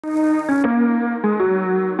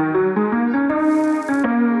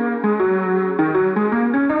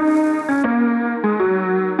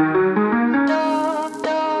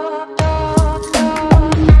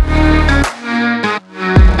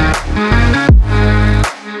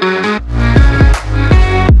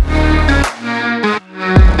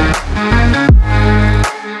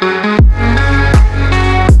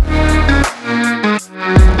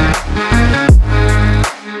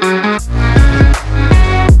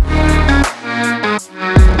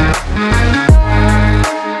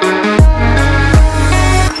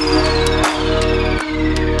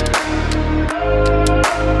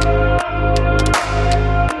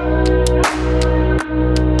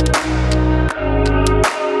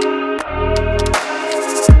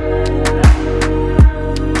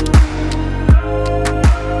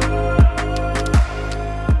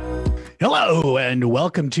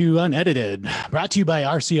Welcome to Unedited, brought to you by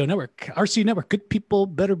RCO Network. RCO Network, good people,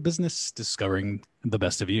 better business, discovering the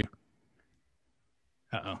best of you.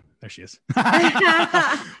 Uh-oh, there she is.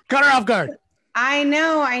 Caught her off guard. I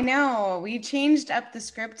know. We changed up the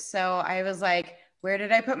script, so I was like, where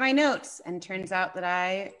did I put my notes? And turns out that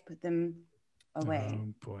I put them away.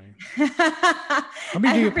 Oh, boy. Let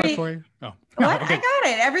me do your part for you. Oh. What? Okay. I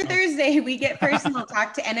got it. Every Thursday, we get personal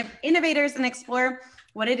talk to innovators and explore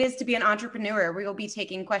what it is to be an entrepreneur. We will be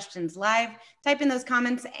taking questions live. Type in those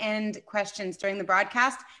comments and questions during the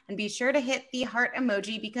broadcast, and be sure to hit the heart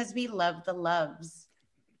emoji because we love the loves.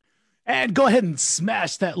 And go ahead and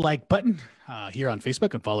smash that like button here on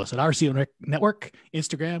Facebook and follow us at RCO Network,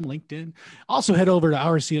 Instagram, LinkedIn. Also head over to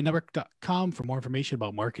rconetwork.com for more information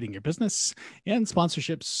about marketing your business and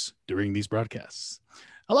sponsorships during these broadcasts.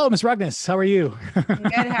 Hello, Ms. Rogness. How are you? I'm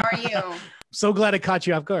good. How are you? So glad I caught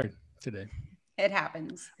you off guard today. It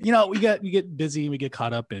happens. You know, we get busy, we get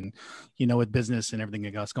caught up in, with business and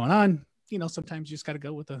everything that's going on. Sometimes you just got to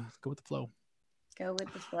go with the flow. Go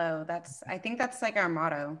with the flow. I think that's like our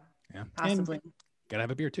motto. Yeah, possibly. And gotta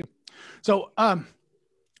have a beer too. So,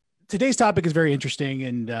 today's topic is very interesting,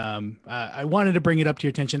 and I wanted to bring it up to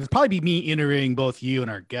your attention. It's probably be me interviewing both you and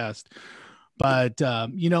our guest, but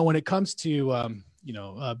when it comes to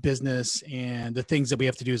business and the things that we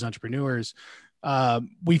have to do as entrepreneurs.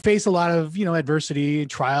 We face a lot of, adversity,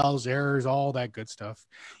 trials, errors, all that good stuff,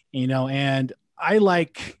 and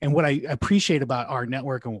what I appreciate about our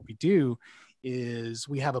network and what we do is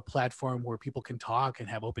we have a platform where people can talk and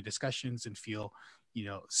have open discussions and feel,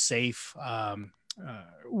 safe,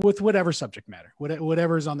 with whatever subject matter,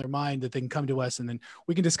 whatever is on their mind, that they can come to us and then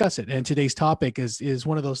we can discuss it. And today's topic is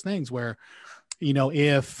one of those things where,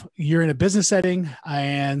 if you're in a business setting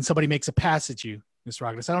and somebody makes a pass at you, Ms.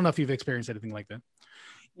 Rogness, I don't know if you've experienced anything like that.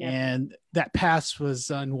 Yeah. And that pass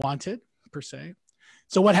was unwanted per se.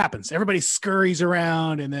 So what happens? Everybody scurries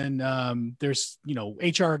around, and then there's,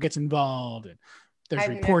 HR gets involved, and there's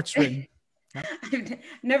reports written. I've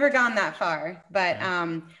never gone that far, but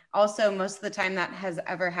also most of the time that has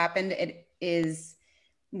ever happened, it is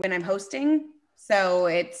when I'm hosting. So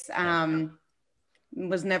it's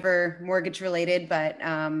was never mortgage related, but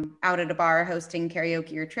out at a bar hosting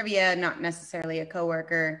karaoke or trivia, not necessarily a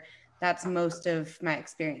coworker. That's most of my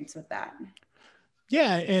experience with that.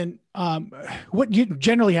 Yeah. And what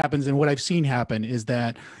generally happens, and what I've seen happen, is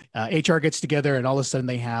that HR gets together and all of a sudden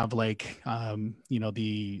they have like,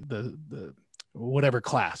 the whatever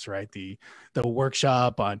class, right? The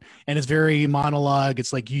workshop on, and it's very monologue.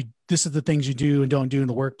 It's like, this is the things you do and don't do in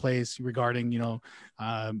the workplace regarding,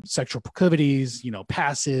 sexual proclivities,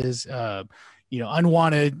 passes,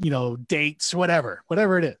 unwanted, dates, whatever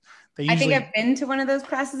it is. I think I've been to one of those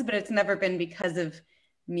classes, but it's never been because of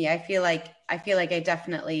me. I feel like I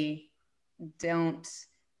definitely don't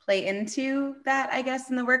play into that, I guess,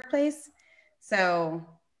 in the workplace. So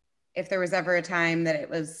if there was ever a time that it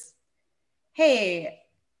was, hey,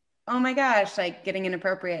 oh my gosh, like getting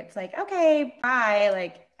inappropriate, it's like, okay, bye.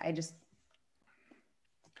 Like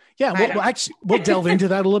we'll delve into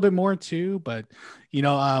that a little bit more too. But,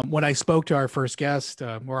 when I spoke to our first guest,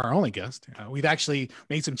 or our only guest, we've actually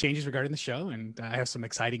made some changes regarding the show, and I have some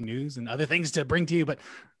exciting news and other things to bring to you, but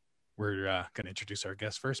we're going to introduce our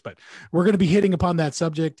guest first. But we're going to be hitting upon that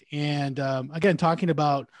subject. And again, talking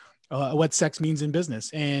about what sex means in business.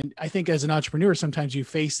 And I think as an entrepreneur, sometimes you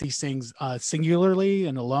face these things singularly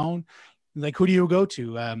and alone. Like, who do you go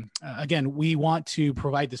to? Again, we want to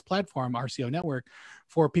provide this platform, RCO Network,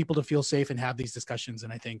 for people to feel safe and have these discussions.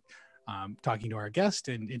 And I think talking to our guest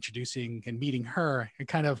and introducing and meeting her, it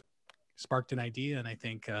kind of sparked an idea. And I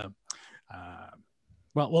think,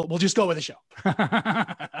 we'll just go with the show.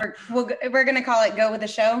 We're going to call it Go With the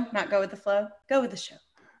Show, not Go With the Flow. Go with the show.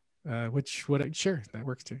 Sure, that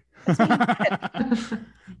works too.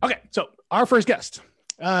 Okay, so our first guest,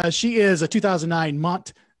 she is a 2009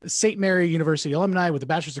 Mont St. Mary University alumni with a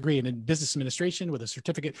bachelor's degree in business administration with a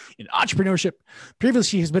certificate in entrepreneurship.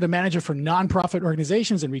 Previously, she has been a manager for nonprofit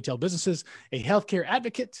organizations and retail businesses, a healthcare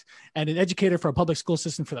advocate, and an educator for a public school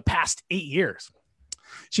system for the past 8 years.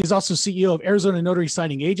 She is also CEO of Arizona Notary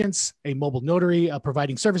Signing Agents, a mobile notary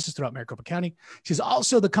providing services throughout Maricopa County. She's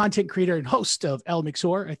also the content creator and host of El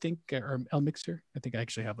Mixer, I think, or El Mixer. I think I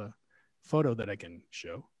actually have a photo that I can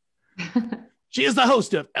show. She is the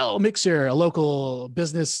host of El Mixer, a local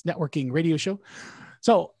business networking radio show.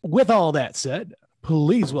 So with all that said,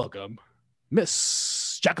 please welcome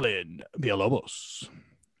Ms. Jacqueline Villalobos.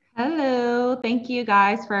 Hello. Thank you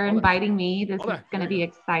guys for inviting me. This is going to be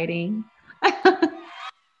exciting.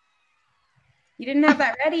 You didn't have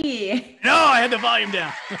that ready. No, I had the volume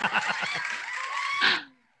down.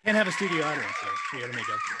 Can't have a studio audience, so we got to make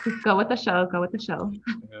up. Just go with the show. Go with the show.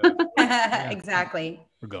 Exactly.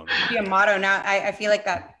 We're going. Be a motto now. I feel like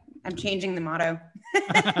that I'm changing the motto.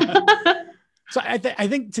 So I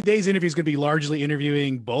think today's interview is going to be largely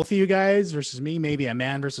interviewing both of you guys versus me, maybe a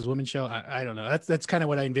man versus woman show. I don't know. That's kind of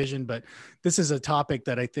what I envisioned, but this is a topic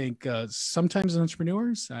that I think sometimes as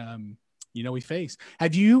entrepreneurs, we face.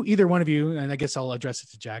 Have you, either one of you, and I guess I'll address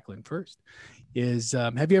it to Jacqueline first,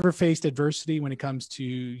 have you ever faced adversity when it comes to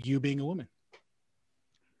you being a woman?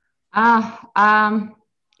 I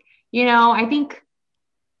think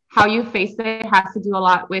how you face it has to do a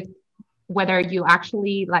lot with whether you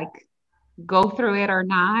actually go through it or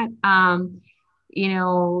not.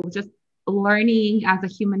 Just learning as a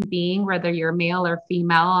human being, whether you're male or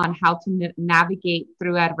female, on how to navigate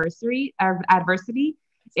through adversity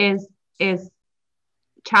is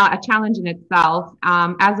a challenge in itself.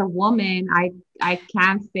 As a woman, I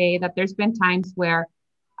can say that there's been times where,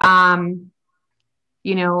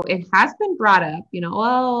 it has been brought up,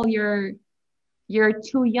 oh, you're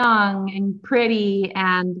too young and pretty,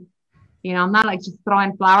 and, I'm not just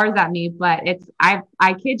throwing flowers at me, but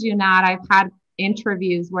I kid you not, I've had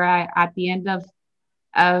interviews where at the end of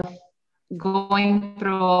going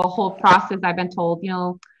through a whole process, I've been told,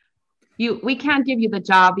 we can't give you the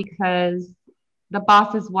job because the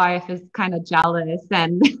boss's wife is kind of jealous,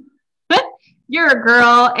 and you're a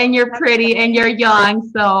girl and you're pretty and you're young.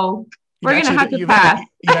 So we're going to have to pass.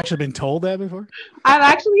 You've actually been told that before? I've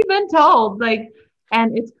actually been told, and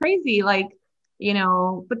it's crazy,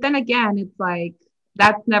 but then again, it's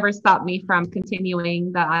that's never stopped me from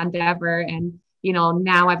continuing the endeavor. And,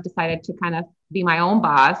 now I've decided to kind of be my own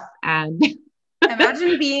boss. And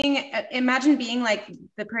imagine being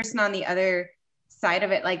the person on the other side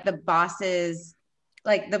of it, the boss is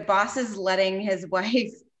letting his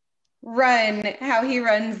wife run how he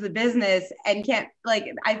runs the business and can't,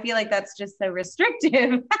 I feel like that's just so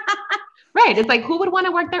restrictive. Right. It's who would want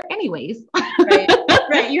to work there anyways? Right.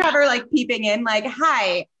 You have her peeping in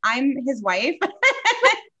hi, I'm his wife.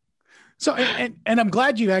 So, and I'm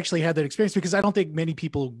glad you actually had that experience, because I don't think many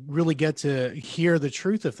people really get to hear the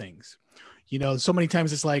truth of things. So many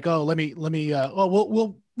times it's oh,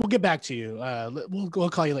 we'll get back to you. We'll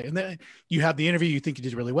call you later. And then you have the interview, you think you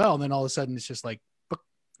did really well. And then all of a sudden it's just 2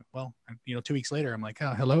 weeks later, I'm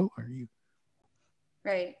oh, hello, are you?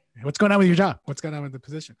 Right. What's going on with your job? What's going on with the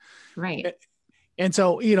position? Right. And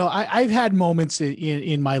so, I've had moments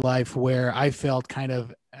in my life where I felt kind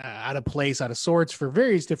of out of place, out of sorts for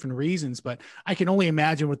various different reasons, but I can only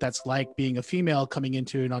imagine what that's like being a female coming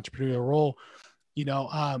into an entrepreneurial role.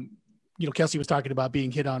 Kelsey was talking about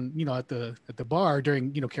being hit on, at the bar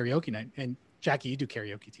during, karaoke night. And Jackie, you do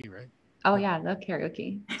karaoke too, right? Oh yeah, I love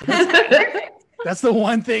karaoke. That's the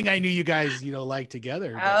one thing I knew you guys, like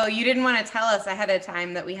together. But... Oh, you didn't want to tell us ahead of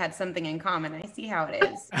time that we had something in common. I see how it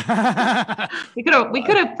is. we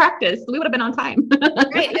could have practiced. We would have been on time.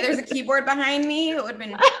 Great. There's a keyboard behind me. It would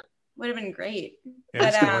have been great.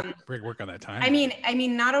 Yeah, but work on that time. I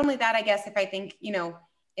mean, not only that, I guess if I think,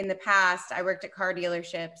 in the past, I worked at car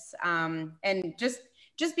dealerships, and just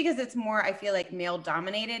because it's more, I feel male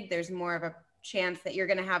dominated, there's more of a chance that you're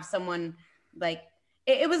going to have someone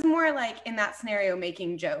it was more in that scenario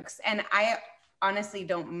making jokes. And I honestly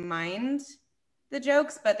don't mind the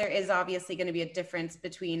jokes, but there is obviously going to be a difference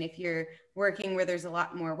between if you're working where there's a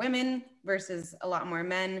lot more women versus a lot more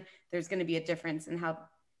men. There's going to be a difference in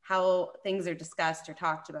how things are discussed or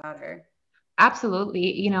talked about. Or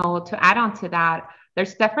absolutely. To add on to that,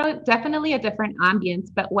 there's definitely a different ambience,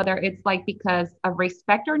 but whether it's because of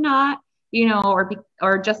respect or not,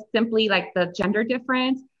 or just simply the gender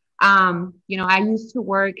difference. I used to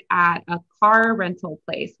work at a car rental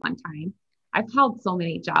place one time. I've held so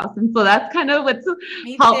many jobs. And so that's kind of what's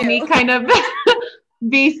helped me kind of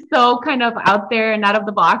be so kind of out there and out of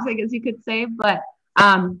the box, I guess you could say. But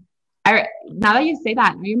now that you say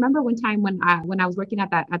that, I remember one time when I was working at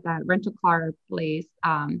that rental car place,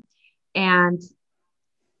 and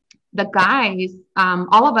the guys,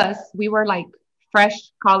 all of us, we were like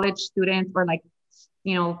fresh college students, or like,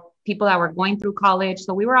 people that were going through college.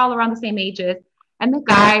 So we were all around the same ages. And the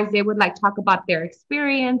guys, they would like talk about their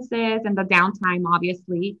experiences and the downtime,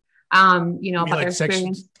 obviously. About like their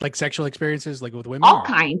experience, like sexual experiences, like with women, all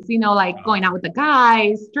kinds, like going out with the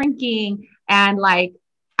guys, drinking, and like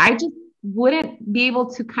I just wouldn't be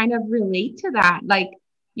able to kind of relate to that, like,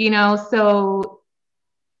 so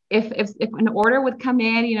if an order would come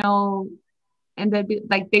in, and they'd be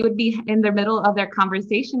like, they would be in the middle of their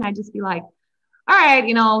conversation, I'd just be like, all right,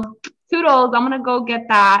 toodles, I'm gonna go get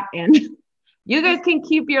that, and you guys can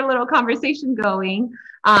keep your little conversation going.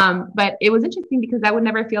 But it was interesting because I would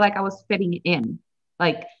never feel like I was fitting in.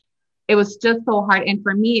 Like, it was just so hard. And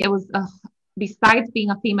for me, it was, besides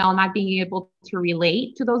being a female, not being able to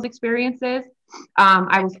relate to those experiences,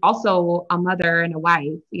 I was also a mother and a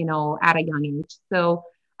wife, at a young age. So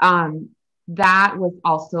that was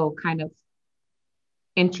also kind of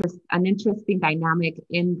an interesting dynamic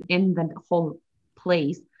in the whole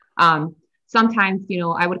place. Sometimes,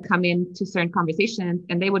 I would come into certain conversations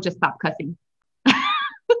and they would just stop cussing.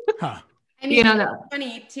 Huh. I mean, it's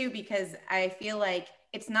funny too, because I feel like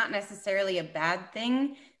it's not necessarily a bad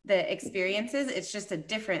thing, the experiences, it's just a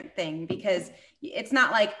different thing, because it's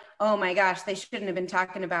not like, oh my gosh, they shouldn't have been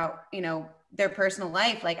talking about, their personal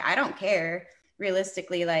life. Like, I don't care,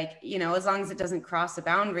 realistically, like, as long as it doesn't cross a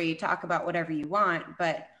boundary, talk about whatever you want.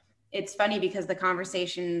 But it's funny because the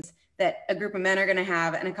conversations that a group of men are going to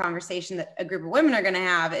have and a conversation that a group of women are going to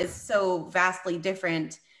have is so vastly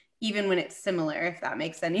different, even when it's similar, if that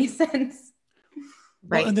makes any sense.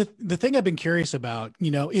 Right. Well, and the thing I've been curious about,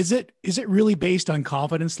 is it really based on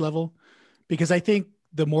confidence level? Because I think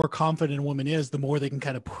the more confident a woman is, the more they can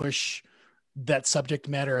kind of push that subject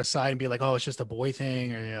matter aside and be like, oh, it's just a boy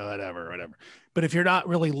thing, or whatever. But if you're not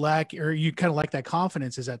really or you kind of lack that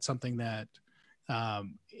confidence, is that something that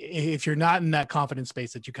if you're not in that confidence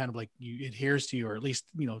space, that you kind of like, you adheres to you, or at least,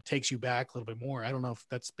 takes you back a little bit more? I don't know if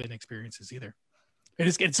that's been experiences either.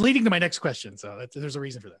 It's leading to my next question. So there's a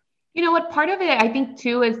reason for that. You know what? Part of it, I think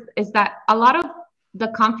too, is that a lot of the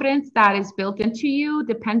confidence that is built into you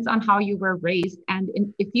depends on how you were raised. And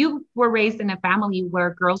if you were raised in a family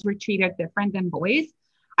where girls were treated different than boys,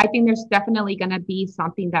 I think there's definitely going to be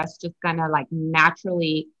something that's just going to like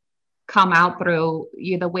naturally come out through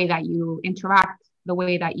you, the way that you interact, the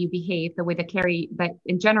way that you behave, the way that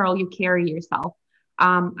in general you carry yourself.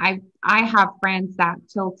 I have friends that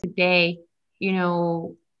till today,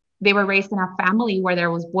 they were raised in a family where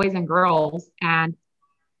there was boys and girls, and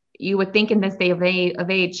you would think in this day of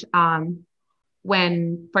age,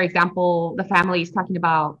 when, for example, the family is talking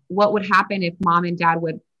about what would happen if mom and dad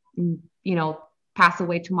would, pass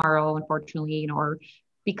away tomorrow, unfortunately, or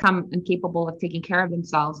become incapable of taking care of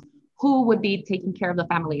themselves, who would be taking care of the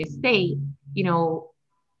family estate?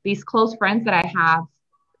 These close friends that I have,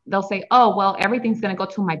 they'll say, oh, well, everything's going to go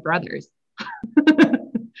to my brothers.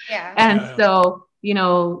 Yeah. And so,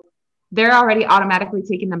 they're already automatically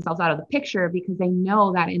taking themselves out of the picture, because they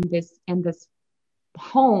know that in this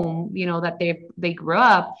home, that they grew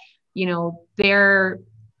up, their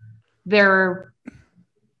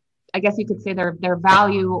I guess you could say their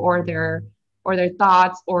value or their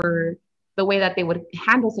thoughts or the way that they would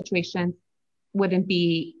handle situations wouldn't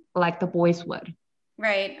be like the boys would.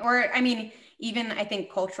 Right. Or, I mean, even I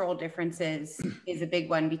think cultural differences is a big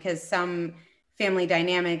one, because some family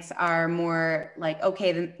dynamics are more like,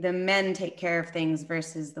 okay, the men take care of things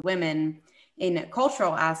versus the women. In a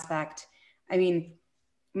cultural aspect, I mean,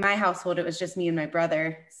 my household, it was just me and my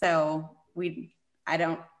brother. So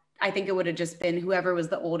I think it would have just been whoever was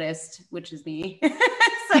the oldest, which is me.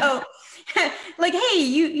 So like, hey,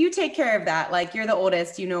 you take care of that. Like, you're the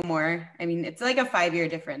oldest, more. I mean, it's like a 5-year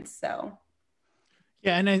difference. So.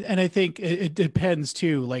 Yeah. And I think it depends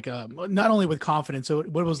too, like not only with confidence. So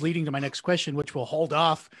what was leading to my next question, which we'll hold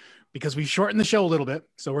off because we shortened the show a little bit.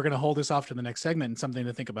 So we're going to hold this off to the next segment and something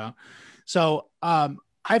to think about. So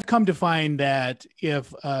I've come to find that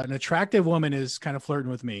if an attractive woman is kind of flirting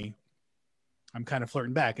with me, I'm kind of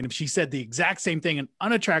flirting back. And if she said the exact same thing an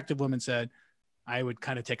unattractive woman said, I would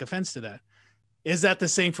kind of take offense to that. Is that the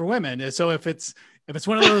same for women? So if it's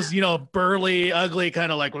one of those, burly, ugly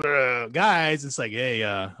kind of like guys, it's like, hey,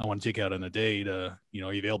 I want to take you out on a date. Are you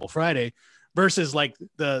available Friday? Versus like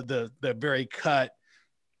the very cut,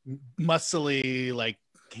 muscly, like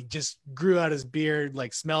he just grew out his beard,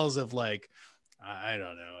 like smells of like I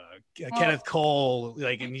don't know, Kenneth Cole,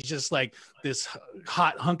 like, and he's just like this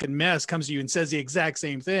hot hunkin' mess comes to you and says the exact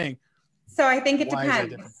same thing. So I think it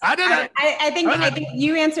depends. I think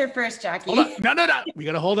you answer first, Jackie. No. We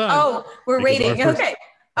got to hold on. Oh, we're waiting. Okay.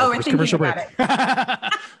 Oh, we're thinking about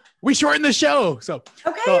it. We shortened the show. So,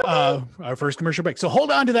 okay. Our first commercial break. So hold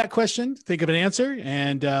on to that question. Think of an answer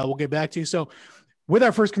and we'll get back to you. So with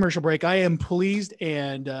our first commercial break, I am pleased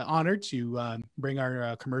and honored to bring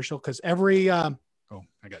our commercial because I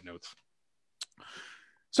got notes.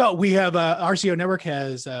 So we have RCO Network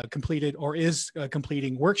has completed or is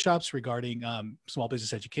completing workshops regarding small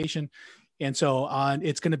business education. And so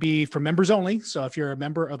it's going to be for members only. So if you're a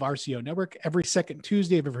member of RCO Network, every second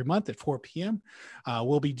Tuesday of every month at 4 p.m.,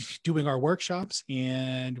 we'll be doing our workshops.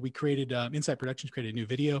 And we created, Insight Productions created a new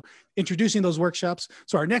video introducing those workshops.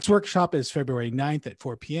 So our next workshop is February 9th at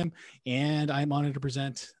 4 p.m. And I'm honored to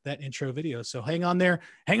present that intro video. So hang on there.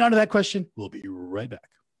 Hang on to that question. We'll be right back.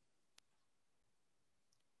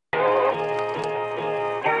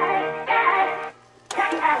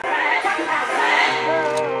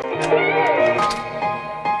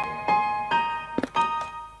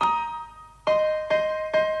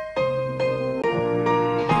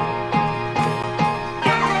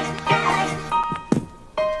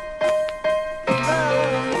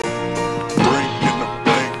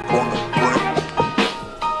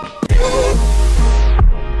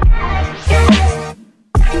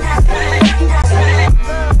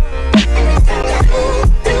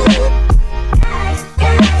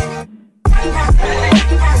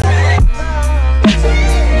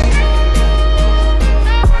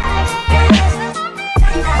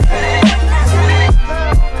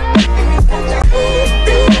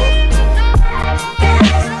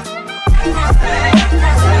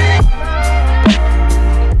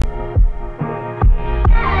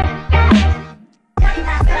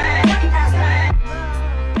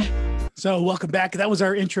 So welcome back. That was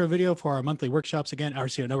our intro video for our monthly workshops. Again,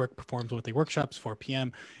 RCO Network performs monthly workshops, 4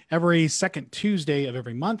 p.m. every second Tuesday of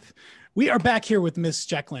every month. We are back here with Ms.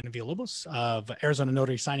 Jacqueline Villalobos of Arizona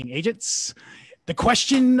Notary Signing Agents. The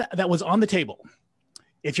question that was on the table,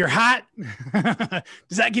 if you're hot,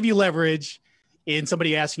 does that give you leverage in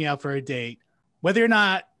somebody asking you out for a date, whether or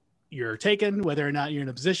not you're taken, whether or not you're in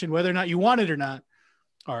a position, whether or not you want it or not,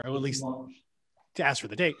 or at least to ask for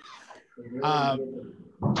the date?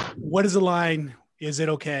 What is the line? Is it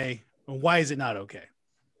okay? And why is it not okay?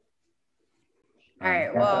 All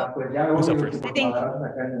right. Well, who's up first? I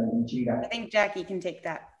think Jackie can take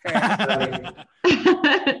that first.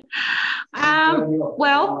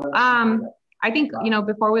 I think,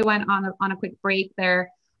 before we went on a quick break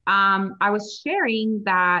there, I was sharing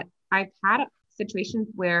that I've had situations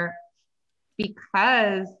where,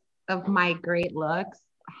 because of my great looks,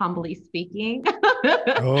 humbly speaking.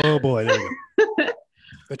 Oh boy, there you go.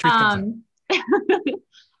 The truth comes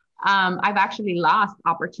out. I've actually lost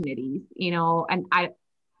opportunities, and I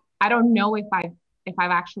don't know if I've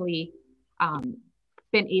actually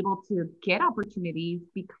been able to get opportunities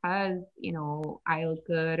because I look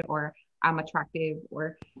good or I'm attractive,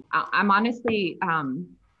 or I'm honestly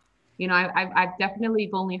I've definitely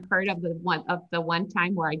only heard of the one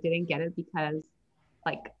time where I didn't get it because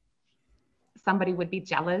somebody would be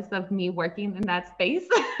jealous of me working in that space.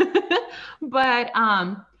 But,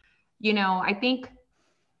 I think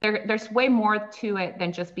there's way more to it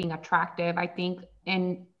than just being attractive. I think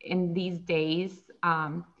in these days,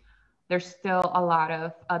 there's still a lot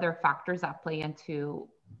of other factors that play into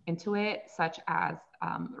it, such as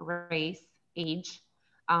race, age,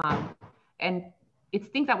 and it's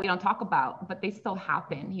things that we don't talk about, but they still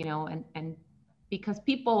happen, and because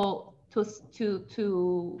people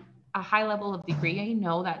to a high level of degree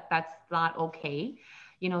know that that's not okay.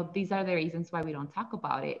 These are the reasons why we don't talk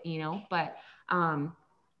about it, but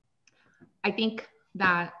I think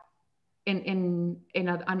that in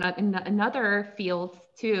other fields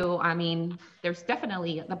too, I mean, there's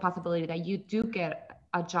definitely the possibility that you do get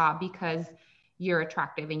a job because you're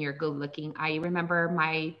attractive and you're good looking. I remember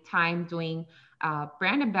my time doing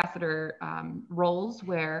brand ambassador roles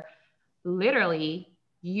where literally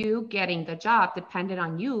you getting the job depended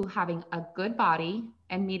on you having a good body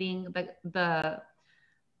and meeting the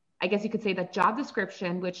I guess you could say the job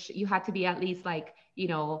description, which you had to be at least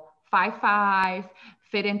 5'5",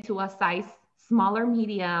 fit into a size smaller,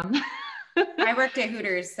 medium. I worked at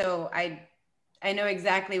Hooters, so I know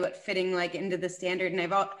exactly what fitting into the standard. And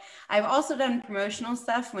I've also done promotional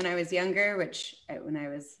stuff when I was younger, when I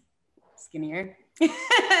was skinnier.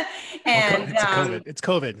 And it's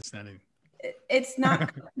COVID. It's not. It's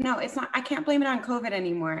not. No, it's not. I can't blame it on COVID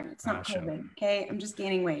anymore. It's not COVID. Okay, I'm just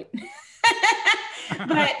gaining weight.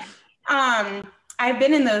 But I've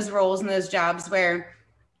been in those roles and those jobs where,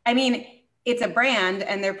 I mean, it's a brand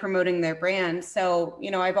and they're promoting their brand. So,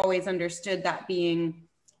 I've always understood that being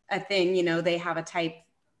a thing. They have a type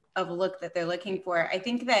of look that they're looking for. I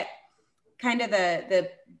think that kind of the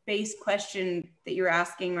base question that you were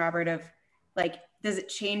asking, Robert, of like, does it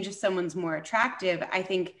change if someone's more attractive? I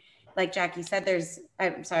think, like Jackie said,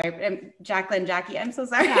 I'm sorry, Jackie, I'm so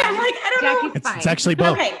sorry. Yeah. I'm like, I don't know. It's actually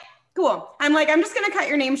both. Okay, cool. I'm like, I'm just going to cut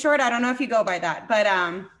your name short. I don't know if you go by that, but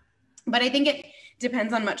I think it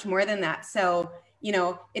depends on much more than that. So,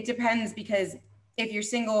 it depends, because if you're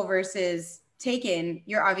single versus taken,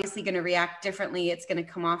 you're obviously going to react differently. It's going to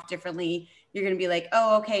come off differently. You're going to be like,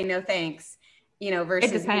 oh, okay, no thanks.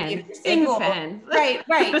 Versus it depends. if you're single, it depends.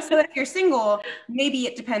 right. So if you're single, maybe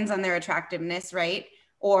it depends on their attractiveness, right?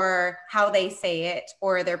 Or how they say it,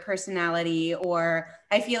 or their personality, or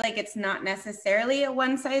I feel like it's not necessarily a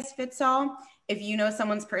one size fits all. If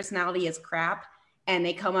someone's personality is crap and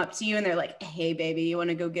they come up to you and they're like, hey baby, you want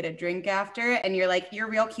to go get a drink after? And you're like, you're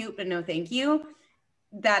real cute, but no, thank you.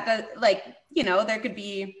 That does, there could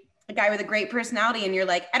be a guy with a great personality and you're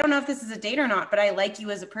like, I don't know if this is a date or not, but I like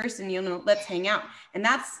you as a person, let's hang out. And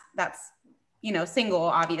that's, single,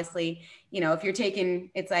 obviously. If you're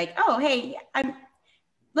taken, it's like, oh, hey,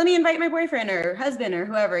 let me invite my boyfriend or husband or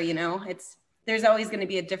whoever, there's always going to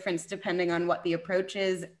be a difference depending on what the approach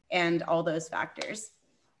is and all those factors.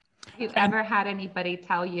 Have you ever had anybody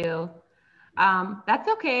tell you, that's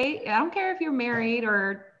okay, I don't care if you're married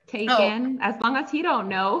or taken, as long as he don't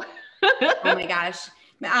know? Oh my gosh.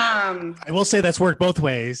 I will say that's worked both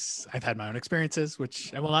ways. I've had my own experiences,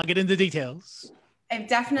 which I will not get into details. I've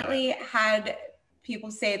definitely had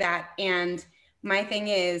people say that. And my thing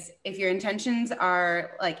is, if your intentions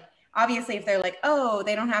are like, obviously if they're like, oh,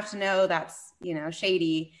 they don't have to know, that's,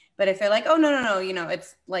 shady. But if they're like, oh, no,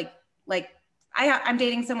 it's like I'm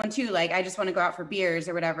dating someone too. Like, I just want to go out for beers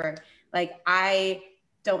or whatever. Like, I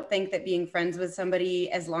don't think that being friends with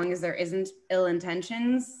somebody, as long as there isn't ill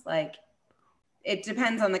intentions, like, it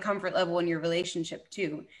depends on the comfort level in your relationship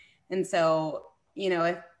too. And so,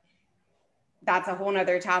 if that's a whole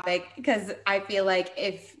nother topic, because I feel like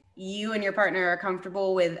if you and your partner are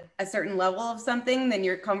comfortable with a certain level of something, then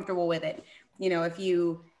you're comfortable with it. If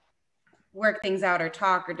you work things out or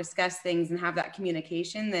talk or discuss things and have that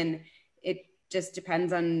communication, then it just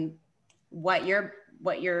depends on what your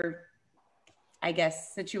I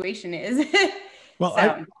guess situation is. Well,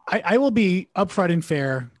 So. I will be upfront and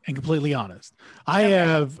fair and completely honest. I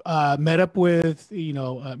have met up with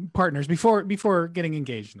partners before getting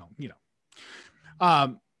engaged.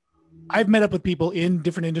 I've met up with people in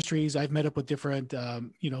different industries. I've met up with different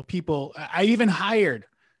people. I even hired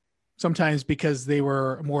sometimes because they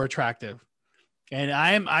were more attractive, and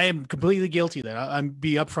I am completely guilty of that. I'm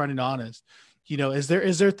be upfront and honest. Is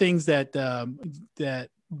there things that that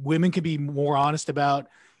women could be more honest about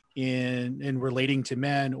in relating to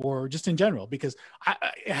men, or just in general? Because I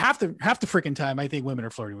half the freaking time I think women are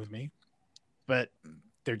flirting with me, but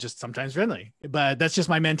they're just sometimes friendly. But that's just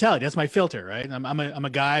my mentality. That's my filter, right? I'm a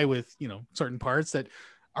guy with certain parts that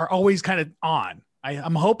are always kind of on.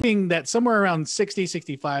 I'm hoping that somewhere around 60,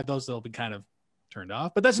 65, those will be kind of turned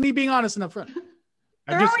off. But that's me being honest and upfront.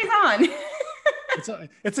 They're always on.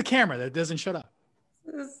 It's a camera that doesn't shut up.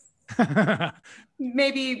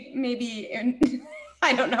 maybe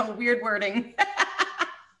I don't know, weird wording.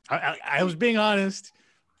 I was being honest.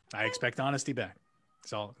 I expect honesty back.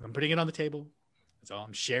 So I'm putting it on the table. That's all.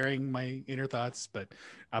 I'm sharing my inner thoughts, but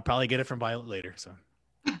I'll probably get it from Violet later. So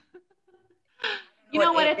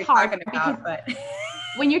it's hard because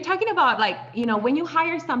when you're talking about when you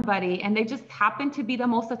hire somebody and they just happen to be the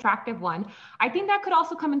most attractive one, I think that could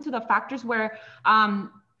also come into the factors where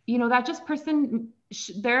that just person,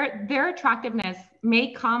 their attractiveness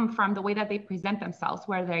may come from the way that they present themselves,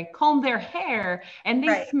 where they comb their hair and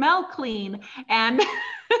they smell clean, and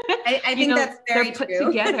I think that's very they're put true.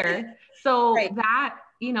 together. So that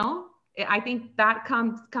I think that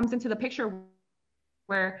comes into the picture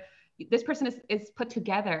where this person is put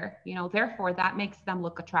together. Therefore that makes them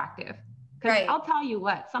look attractive. Because I'll tell you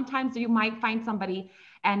what, sometimes you might find somebody,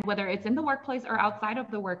 and whether it's in the workplace or outside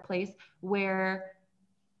of the workplace, where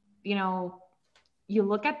you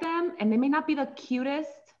look at them and they may not be the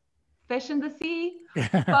cutest fish in the sea,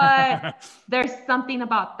 but there's something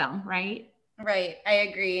about them, right? Right. I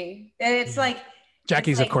agree. It's like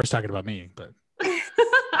Jackie's of course talking about me, but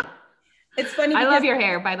it's funny. I love your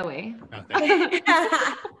hair, by the way.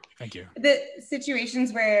 Oh, thank you. The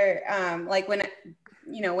situations where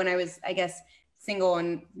when I was, I guess, single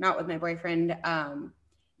and not with my boyfriend,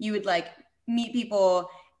 you would meet people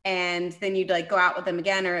and then you'd like go out with them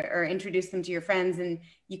again or introduce them to your friends, and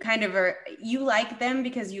you kind of you like them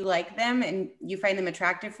because you like them and you find them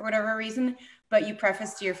attractive for whatever reason, but you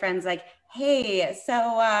preface to your friends like, hey,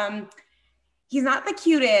 so he's not the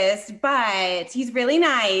cutest, but he's really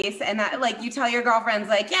nice. And that, like, you tell your girlfriends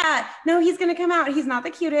like, yeah, no, he's going to come out. He's not the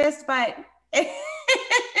cutest, but.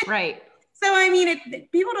 Right. So, I mean,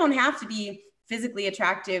 people don't have to be physically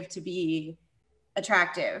attractive to be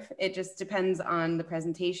attractive. It just depends on the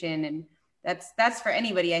presentation. And that's for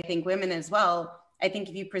anybody. I think women as well. I think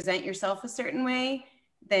if you present yourself a certain way,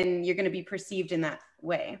 then you're going to be perceived in that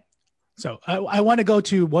way. So I want to go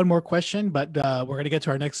to one more question, but we're going to get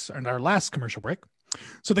to our last commercial break.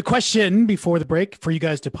 So the question before the break for you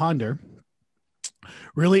guys to ponder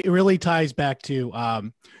really ties back to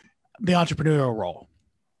the entrepreneurial role.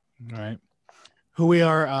 All right. Who we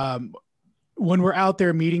are when we're out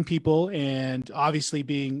there meeting people and obviously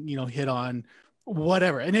being, hit on,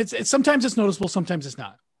 whatever. And it's sometimes it's noticeable, sometimes it's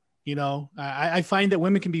not. I find that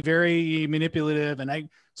women can be very manipulative, and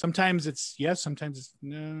sometimes it's yes, sometimes it's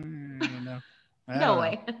no. No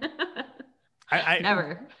way. I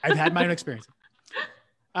Never. I've had my own experience.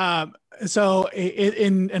 So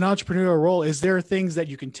in an entrepreneurial role, is there things that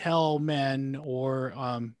you can tell men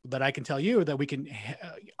or that I can tell you that we can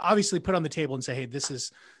obviously put on the table and say, hey, this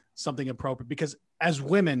is something appropriate? Because as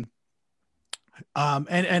women,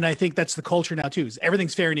 and I think that's the culture now too, is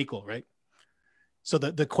everything's fair and equal, right? So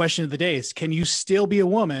the question of the day is, can you still be a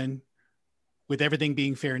woman with everything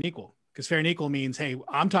being fair and equal? Because fair and equal means, hey,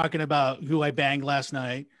 I'm talking about who I banged last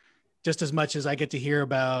night just as much as I get to hear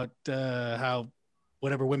about how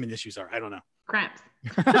whatever women issues are. I don't know. Cramps.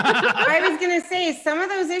 I was going to say, some of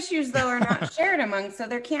those issues, though, are not shared among, so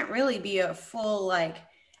there can't really be a full, like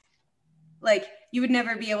you would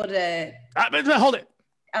never be able to. But hold it.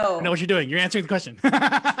 Oh. I know what you're doing. You're answering the question.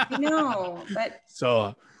 I know, but.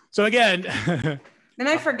 So again. Then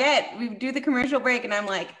I forget. We do the commercial break and I'm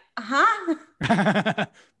like, Oh,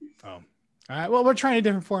 all right. Well, we're trying a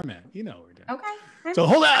different format. You know what we're doing. Okay. So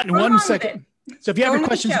hold on 1 second. So if you have your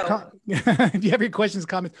questions, if you have your questions,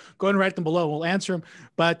 comments, go ahead and write them below. We'll answer them,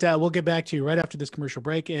 but we'll get back to you right after this commercial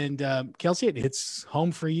break. And Kelsey, it's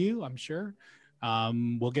home for you, I'm sure.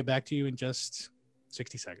 We'll get back to you in just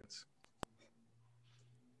 60 seconds.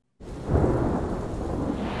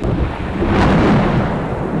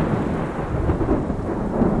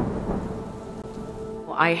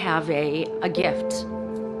 I have a gift,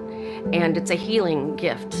 and it's a healing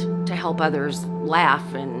gift to help others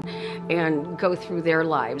laugh and go through their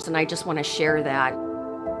lives, and I just want to share that.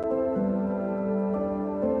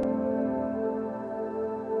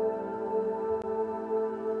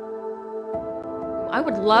 I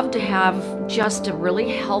would love to have just a really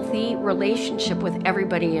healthy relationship with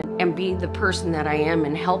everybody and be the person that I am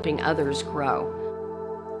in helping others grow.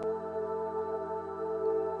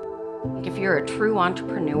 If you're a true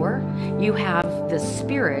entrepreneur, you have the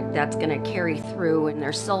spirit that's going to carry through, and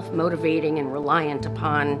they're self-motivating and reliant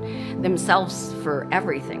upon themselves for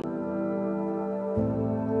everything.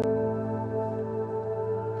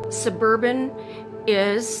 Suburban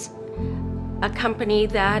is a company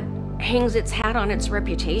that hangs its hat on its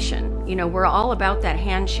reputation. You know, we're all about that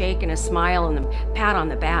handshake and a smile and the pat on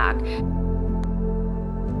the back.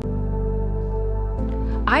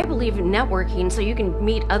 I believe in networking so you can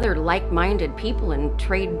meet other like-minded people and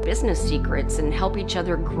trade business secrets and help each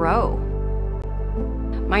other grow.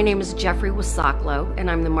 My name is Jeffrey Wasaklo, and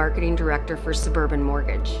I'm the Marketing Director for Suburban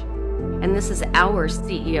Mortgage. And this is our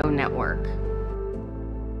CEO network.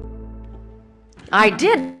 I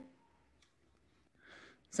did.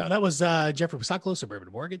 So that was Jeffrey Wasaklo, Suburban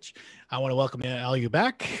Mortgage. I want to welcome all you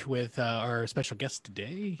back with our special guest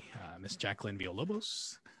today, Ms. Ms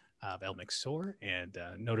Villalobos of El Mixor and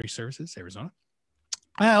Notary Services, Arizona,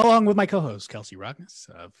 along with my co-host, Kelsey Rogness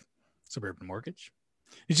of Suburban Mortgage.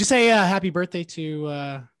 Did you say happy birthday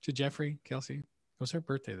to Jeffrey, Kelsey? It was her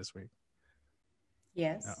birthday this week.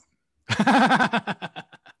 Yes. Oh.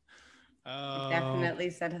 I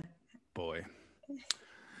definitely said. Boy.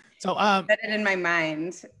 So said it in my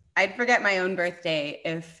mind. I'd forget my own birthday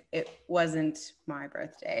if it wasn't my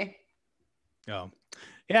birthday. Oh,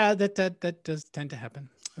 yeah, that does tend to happen.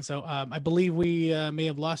 So I believe we may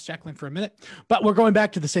have lost Jacqueline for a minute, but we're going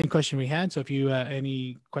back to the same question we had. So if you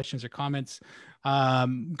any questions or comments,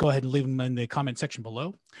 go ahead and leave them in the comment section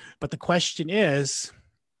below. But the question is,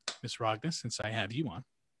 Ms. Rogness, since I have you on,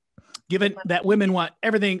 given that women want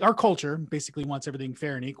everything, our culture basically wants everything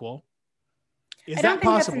fair and equal. Is I that don't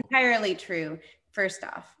think possible? that's entirely true, first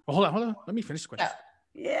off. Well, hold on. Let me finish the question. Oh,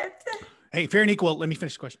 yeah. Hey, fair and equal. Let me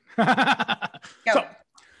finish the question. Go. So,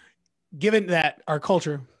 given that our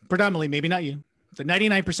culture, predominantly, maybe not you, the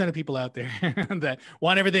 99% of people out there that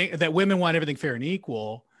want everything, that women want everything fair and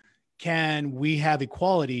equal, can we have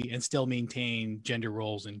equality and still maintain gender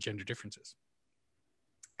roles and gender differences?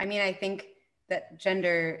 I mean, I think that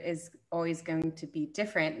gender is always going to be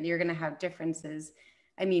different. You're going to have differences.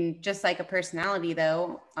 I mean, just like a personality,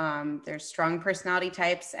 though, there's strong personality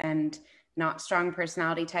types and not strong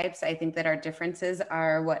personality types. I think that our differences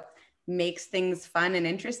are what makes things fun and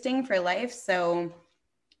interesting for life. So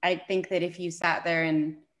I think that if you sat there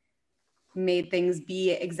and made things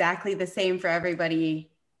be exactly the same for everybody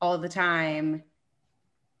all the time,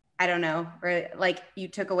 I don't know, or like you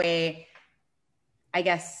took away, I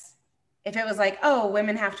guess, if it was like, oh,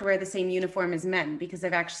 women have to wear the same uniform as men, because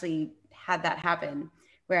I've actually had that happen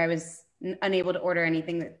where I was unable to order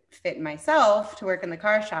anything that fit myself to work in the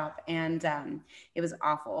car shop. And it was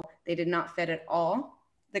awful. They did not fit at all.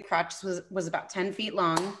 The crotch was about 10 feet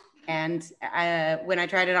long. And when I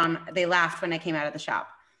tried it on, they laughed when I came out of the shop.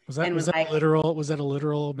 Was that a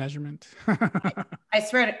literal measurement? I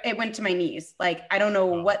swear it went to my knees. Like, I don't know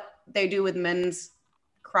what they do with men's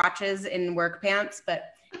crotches in work pants,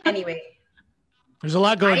 but anyway. There's a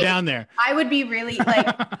lot going down there. I would be really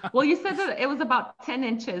like. Well, you said that it was about 10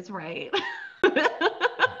 inches, right?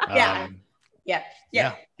 Yeah.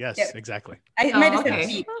 Yes, exactly. I might have said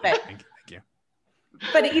feet, but. Thank you.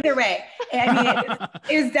 But either way, I mean,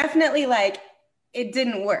 it was definitely like, it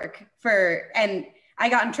didn't work and I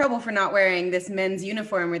got in trouble for not wearing this men's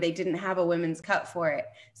uniform where they didn't have a women's cut for it.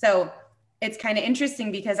 So it's kind of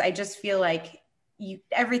interesting because I just feel like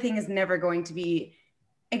everything is never going to be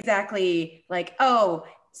exactly like, oh,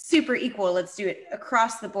 super equal. Let's do it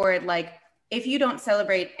across the board. Like, if you don't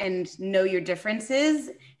celebrate and know your differences,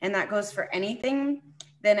 and that goes for anything,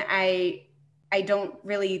 then I don't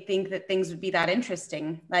really think that things would be that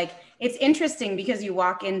interesting. Like, it's interesting because you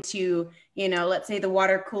walk into, let's say the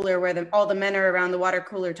water cooler where all the men are around the water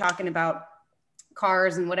cooler talking about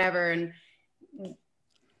cars and whatever, and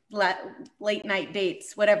late night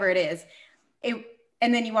dates, whatever it is.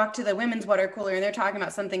 And then you walk to the women's water cooler and they're talking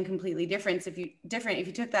about something completely different. If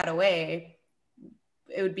you took that away,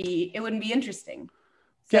 it wouldn't be interesting.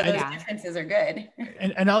 So those differences are good.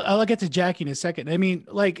 And I'll get to Jackie in a second. I mean,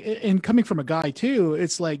 like, and coming from a guy too,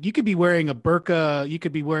 it's like you could be wearing a burqa, you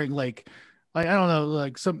could be wearing like I don't know,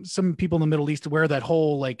 like some people in the Middle East wear that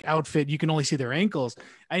whole like outfit. You can only see their ankles.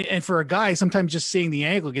 And for a guy, sometimes just seeing the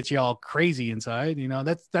ankle gets you all crazy inside.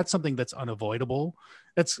 That's something that's unavoidable.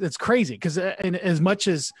 It's crazy because and as much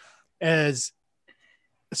as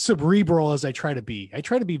cerebral as I try to be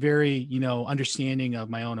very, understanding of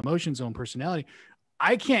my own emotions, own personality.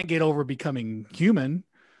 I can't get over becoming human.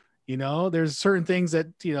 There's certain things that,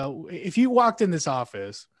 if you walked in this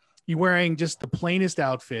office, you're wearing just the plainest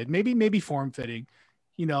outfit, maybe form fitting,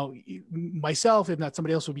 myself, if not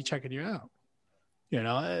somebody else, would be checking you out.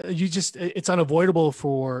 It's unavoidable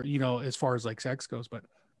for, as far as like sex goes. But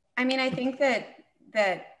I mean, I think that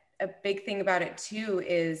a big thing about it too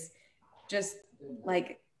is just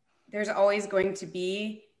like, there's always going to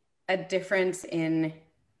be a difference in,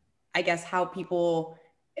 I guess, how people,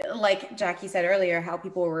 like Jackie said earlier, how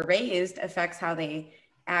people were raised affects how they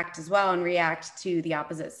act as well and react to the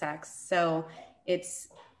opposite sex. So if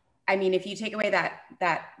you take away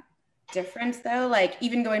that difference though, like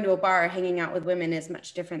even going to a bar, hanging out with women is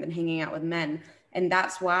much different than hanging out with men. And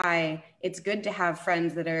that's why it's good to have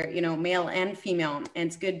friends that are, male and female. And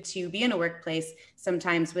it's good to be in a workplace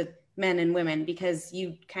sometimes with men and women, because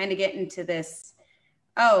you kind of get into this,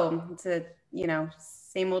 it's a,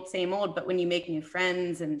 same old. But when you make new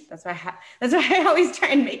friends, and that's why I always try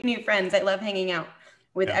and make new friends. I love hanging out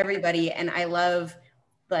with everybody. And I love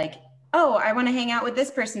like, I want to hang out with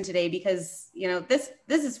this person today because, this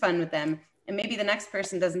is fun with them. And maybe the next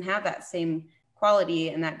person doesn't have that same quality.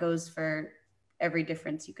 And that goes for every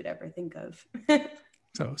difference you could ever think of.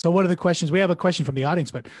 So what are the questions? We have a question from the audience,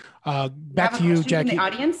 but back to you, Jackie. From the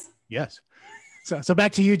audience? Yes. So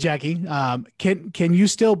back to you, Jackie. Can you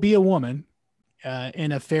still be a woman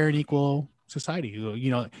in a fair and equal society?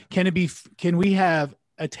 Can we have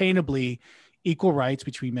attainably equal rights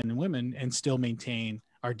between men and women and still maintain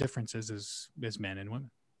our differences as men and women?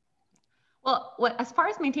 Well, as far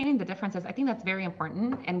as maintaining the differences, I think that's very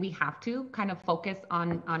important, and we have to kind of focus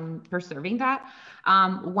on preserving that.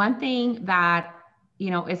 One thing that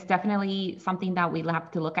is definitely something that we have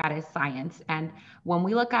to look at is science. And when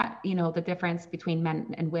we look at the difference between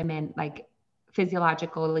men and women, like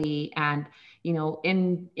physiologically and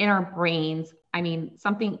in our brains, I mean,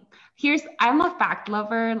 I'm a fact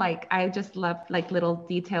lover. Like, I just love like little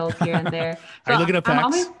details here and there. So are you looking at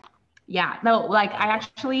facts?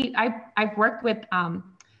 I've worked with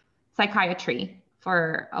psychiatry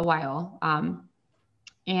for a while.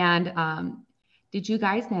 And did you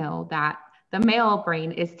guys know that the male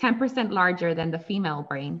brain is 10% larger than the female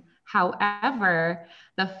brain? However,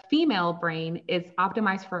 the female brain is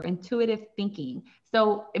optimized for intuitive thinking.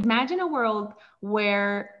 So imagine a world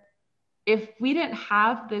where if we didn't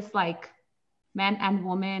have this like man and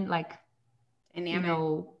woman, like, Dynamic. you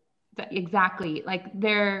know, exactly, like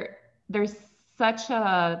there's such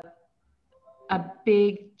a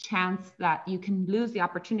big chance that you can lose the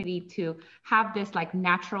opportunity to have this like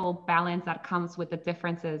natural balance that comes with the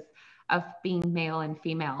differences of being male and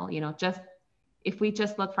female. You know, just if we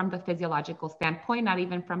just look from the physiological standpoint, not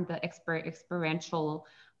even from the experiential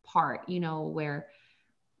part, you know, where,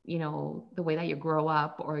 you know, the way that you grow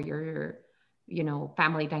up or your, you know,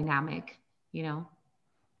 family dynamic, you know.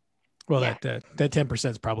 Well, that 10%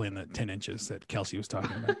 is probably in the 10 inches that Kelsey was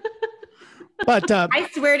talking about. But I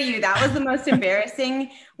swear to you, that was the most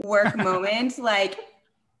embarrassing work moment like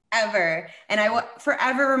ever. And I will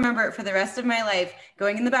forever remember it for the rest of my life,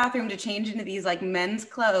 going in the bathroom to change into these like men's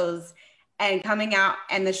clothes and coming out,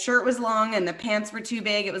 and the shirt was long and the pants were too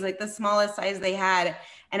big. It was like the smallest size they had.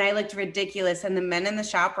 And I looked ridiculous. And the men in the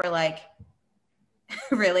shop were like,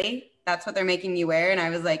 really? That's what they're making you wear? And I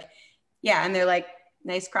was like, yeah. And they're like,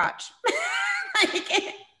 nice crotch. Like,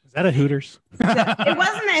 is that a Hooters? it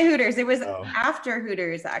wasn't at Hooters. It was after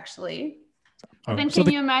Hooters, actually. Oh, then can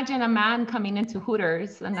you imagine a man coming into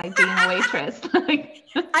Hooters and like being a waitress? Like,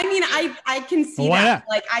 I mean, I can see why that. not?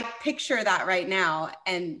 Like, I picture that right now,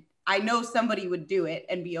 and I know somebody would do it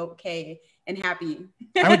and be okay and happy.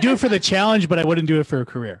 I would do it for the challenge, but I wouldn't do it for a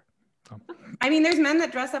career. So. I mean, there's men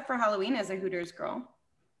that dress up for Halloween as a Hooters girl.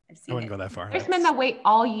 I've seen I wouldn't go that far. There's men that wait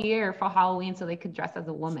all year for Halloween so they could dress as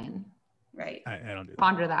a woman. Right. I don't do that.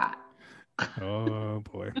 Ponder that. Oh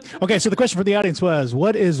boy. Okay, so the question for the audience was,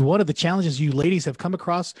 what is one of the challenges you ladies have come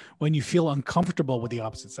across when you feel uncomfortable with the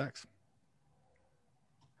opposite sex?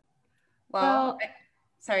 Well,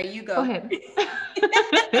 sorry, you go. Go ahead.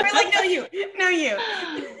 We're like, no you.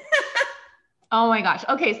 Oh my gosh.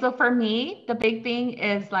 Okay, so for me, the big thing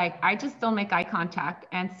is like I just don't make eye contact,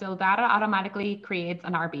 and so that automatically creates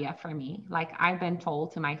an RBF for me. Like I've been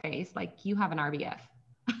told to my face, like you have an RBF.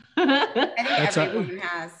 I think every woman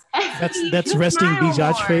has. That's resting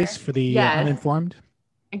Bijaj more. face for the uninformed.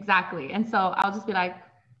 Exactly. And so I'll just be like,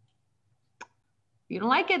 if you don't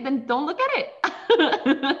like it, then don't look at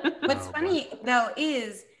it. What's funny though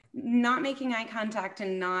is not making eye contact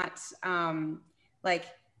and not like,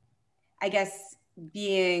 I guess,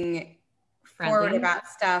 being forward about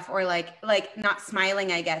stuff, or like not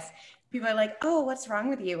smiling, I guess. People are like, oh, what's wrong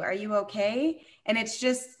with you? Are you okay? And it's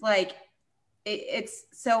just like, it's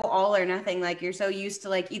so all or nothing. Like you're so used to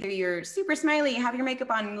like, either you're super smiley, have your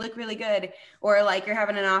makeup on, and you look really good, or like you're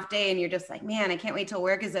having an off day and you're just like, man, I can't wait till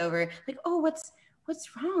work is over. Like, oh, what's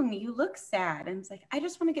wrong? You look sad. And it's like, I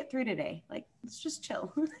just want to get through today. Like, let's just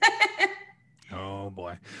chill. Oh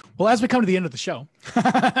boy. Well, as we come to the end of the show,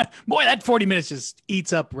 boy, that 40 minutes just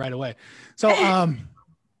eats up right away. So,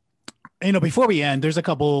 before we end, there's a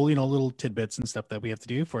couple, little tidbits and stuff that we have to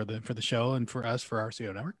do for the show and for us, for our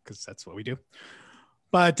RCO network, because that's what we do.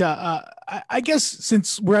 But I guess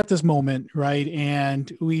since we're at this moment, right, and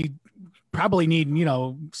we probably need,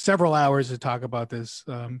 several hours to talk about this.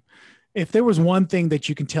 If there was one thing that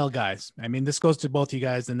you can tell guys, I mean, this goes to both of you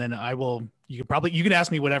guys, and then you can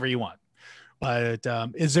ask me whatever you want. But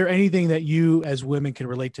is there anything that you as women can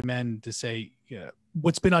relate to men to say,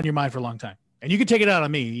 what's been on your mind for a long time? And you can take it out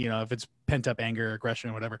on me, if it's pent up anger,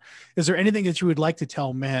 aggression, or whatever. Is there anything that you would like to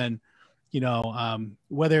tell men,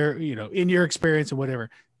 whether, in your experience or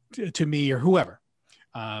whatever, to me or whoever?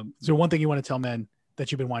 Is there one thing you want to tell men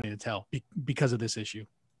that you've been wanting to tell because of this issue?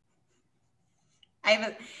 I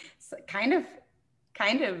have a kind of,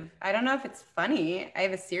 I don't know if it's funny. I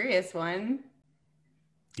have a serious one.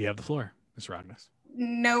 You have the floor, Ms. Rogness.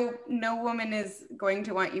 No woman is going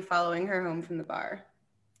to want you following her home from the bar.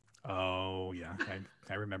 Oh yeah,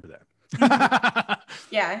 I remember that.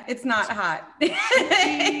 Yeah, it's not hot.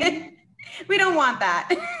 We don't want that.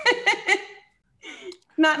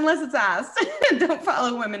 Not unless it's asked. Don't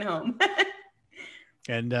follow women home.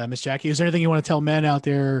 And Miss Jackie, is there anything you want to tell men out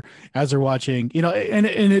there as they're watching? And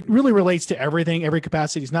it really relates to everything, every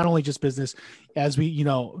capacity. It's not only just business. As we,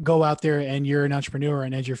 go out there and you're an entrepreneur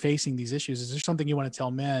and as you're facing these issues, is there something you want to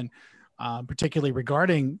tell men, particularly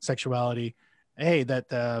regarding sexuality? Hey, that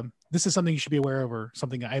this is something you should be aware of, or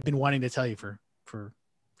something I've been wanting to tell you for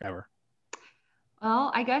forever?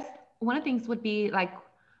 Well, I guess one of the things would be like,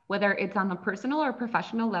 whether it's on a personal or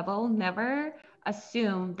professional level, never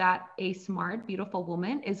assume that a smart, beautiful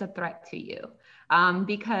woman is a threat to you.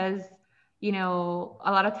 Because, you know,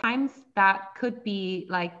 a lot of times that could be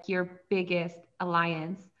like your biggest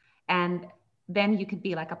alliance. And then you could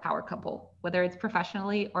be like a power couple, whether it's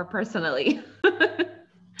professionally or personally.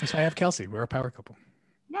 So I have Kelsey. We're a power couple.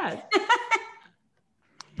 Yes.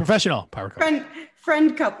 Professional power couple.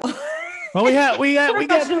 Friend couple. Well, we got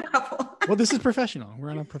Professional couple. Well, this is professional.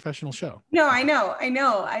 We're on a professional show. No, I know.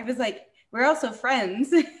 I was like, we're also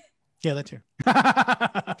friends. Yeah, that too.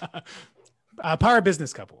 Power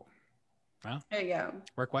business couple. No? There you go.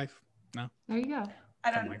 Work wife? No? There you go. I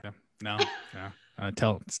don't Something like that. No.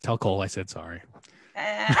 Tell Cole I said sorry.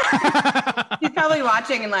 He's probably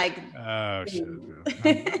watching and like, oh shit.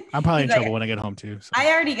 I'm probably in trouble when I get home too. So. I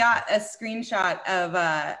already got a screenshot of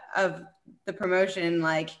the promotion,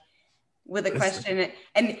 like with a question,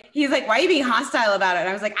 and he's like, "Why are you being hostile about it?" And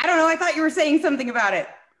I was like, "I don't know. I thought you were saying something about it."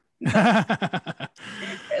 I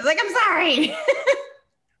was like, "I'm sorry."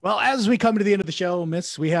 Well, as we come to the end of the show,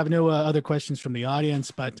 Miss, we have no other questions from the audience,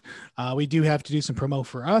 but we do have to do some promo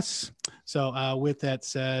for us. So with that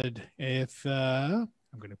said, if I'm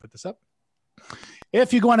going to put this up.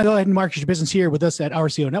 If you want to go ahead and market your business here with us at Our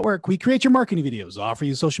CO Network, we create your marketing videos, offer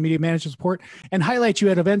you social media management support, and highlight you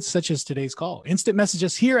at events such as today's call. Instant message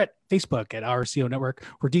us here at Facebook at Our CO Network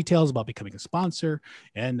for details about becoming a sponsor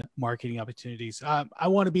and marketing opportunities. I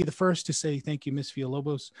want to be the first to say thank you, Ms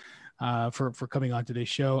Villalobos, for coming on today's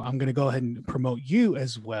show. I'm going to go ahead and promote you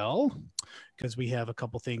as well because we have a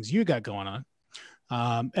couple things you got going on.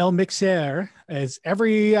 El Mixer is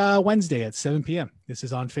every Wednesday at 7 p.m. This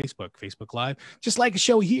is on Facebook Live, just like a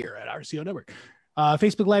show here at Our CO Network.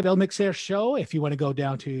 Facebook Live El Mixer show. If you want to go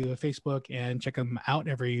down to Facebook and check them out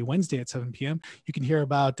every Wednesday at 7 p.m., you can hear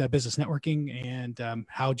about business networking and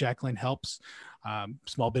how Jacqueline helps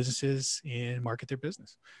small businesses and market their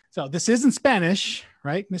business. So this is in Spanish,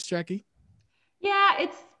 right, Miss Jackie? Yeah,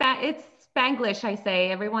 it's Spanglish, I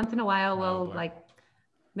say. Every once in a while, we'll like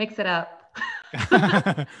mix it up.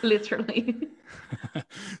 Literally.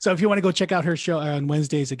 So if you want to go check out her show on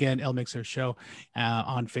Wednesdays, again, El Mixer show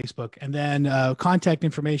on Facebook, and then contact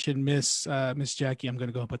information, Miss Jackie, I'm going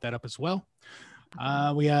to go and put that up as well.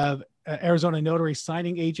 We have Arizona Notary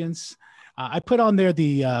signing agents. I put on there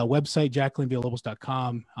the website,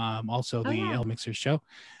 JacquelineVillalobos.com, also the El Mixer show.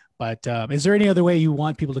 But is there any other way you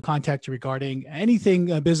want people to contact you regarding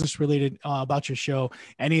anything business related about your show,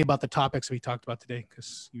 any about the topics we talked about today?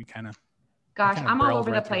 Because you kind of Gosh, I'm all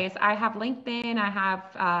over the place. I have LinkedIn, I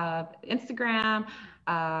have Instagram,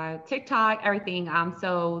 TikTok, everything.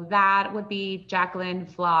 So that would be Jacqueline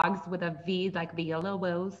Vlogs with a V, like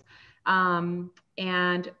Villalobos.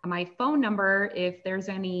 And my phone number, if there's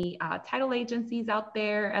any title agencies out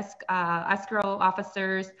there, escrow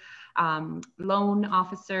officers, loan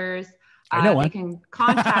officers, they can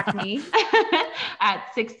contact me at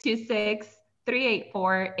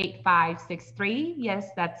 626-384-8563. Yes,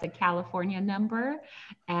 that's a California number,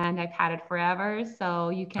 and I've had it forever, so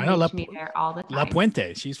you can reach me there all the time. La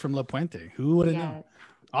Puente. She's from La Puente. Who would have known?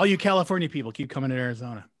 All you California people keep coming to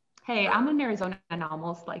Arizona. Hey, I'm in Arizona and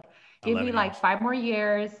almost like give me like 5 more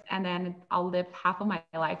years, and then I'll live half of my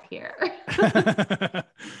life here.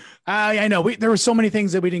 I know there were so many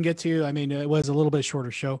things that we didn't get to. I mean, it was a little bit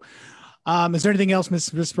shorter show. Is there anything else,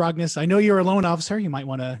 Ms. Rogness? I know you're a loan officer. You might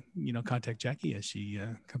want to, contact Jackie as she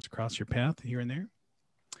comes across your path here and there.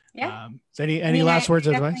 Yeah. Is any last words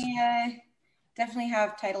of advice? Definitely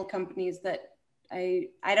have title companies that I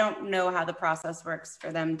don't know how the process works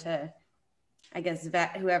for them to, I guess,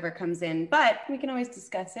 vet whoever comes in, but we can always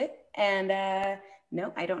discuss it. And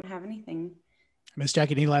no, I don't have anything. Ms.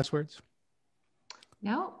 Jackie, any last words?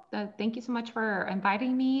 No, thank you so much for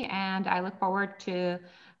inviting me. And I look forward to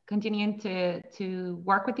continuing to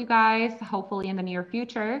work with you guys, hopefully in the near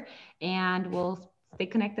future, and we'll stay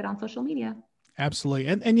connected on social media. Absolutely.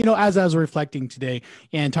 And as I was reflecting today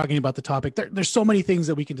and talking about the topic, there's so many things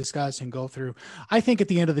that we can discuss and go through. I think at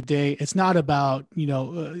the end of the day, it's not about,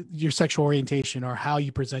 your sexual orientation or how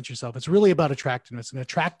you present yourself. It's really about attractiveness, and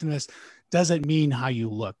attractiveness doesn't mean how you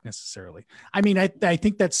look necessarily. I mean, I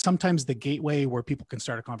think that's sometimes the gateway where people can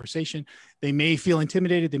start a conversation. They may feel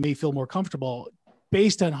intimidated. They may feel more comfortable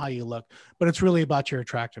based on how you look, but it's really about your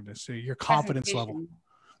attractiveness, your confidence level.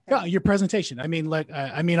 Yeah, your presentation. I mean,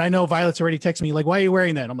 I know Violet's already texted me, like, why are you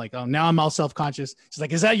wearing that? I'm like, oh, now I'm all self-conscious. She's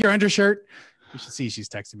like, is that your undershirt? You should see she's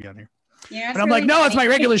texting me on here. Yeah, and I'm like, no, it's my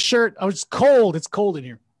regular shirt. Oh, it's cold. It's cold in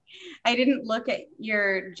here. I didn't look at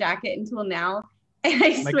your jacket until now. And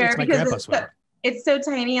I swear, because it's so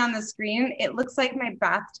tiny on the screen, it looks like my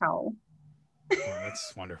bath towel. Oh,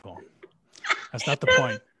 that's wonderful. That's not the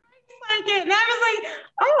point. And I was like,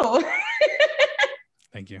 oh.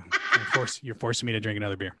 Thank you. You're forcing me to drink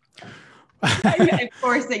another beer. I'm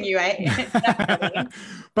forcing you.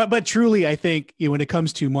 But truly, I think when it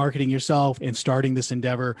comes to marketing yourself and starting this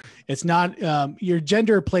endeavor, it's not your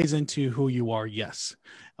gender plays into who you are, yes,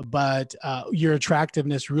 but your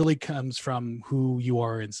attractiveness really comes from who you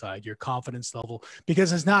are inside, your confidence level,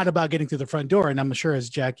 because it's not about getting through the front door. And I'm sure, as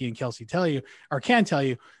Jackie and Kelsey tell you, or can tell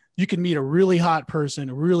you, you can meet a really hot person,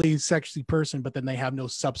 a really sexy person, but then they have no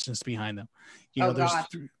substance behind them. God.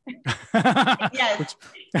 Yes,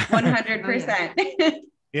 100%.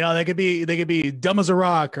 They could be dumb as a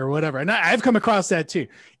rock or whatever. And I've come across that too.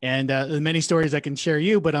 And many stories I can share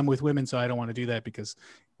you, but I'm with women, so I don't want to do that because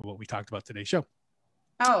of what we talked about today's show.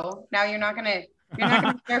 Oh, now you're not gonna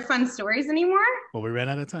share fun stories anymore? Well, we ran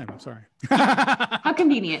out of time. I'm sorry. How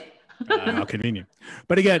convenient. How convenient.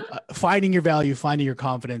 But again, finding your value, finding your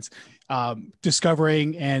confidence,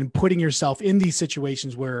 discovering and putting yourself in these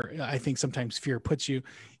situations where I think sometimes fear puts you,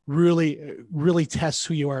 really tests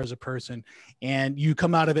who you are as a person. And you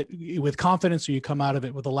come out of it with confidence, or you come out of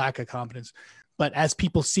it with a lack of confidence. But as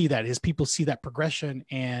people see that progression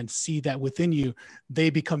and see that within you, they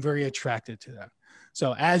become very attracted to that.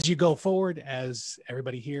 So as you go forward, as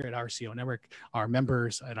everybody here at RCO Network, our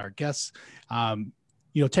members and our guests,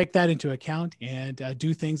 take that into account and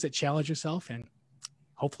do things that challenge yourself, and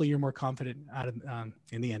hopefully you're more confident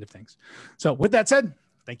in the end of things. So with that said,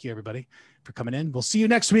 thank you everybody for coming in. We'll see you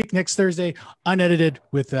next week, next Thursday, unedited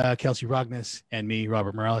with Kelsey Rogness and me,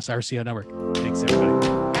 Robert Morales, RCO Network. Thanks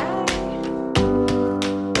everybody.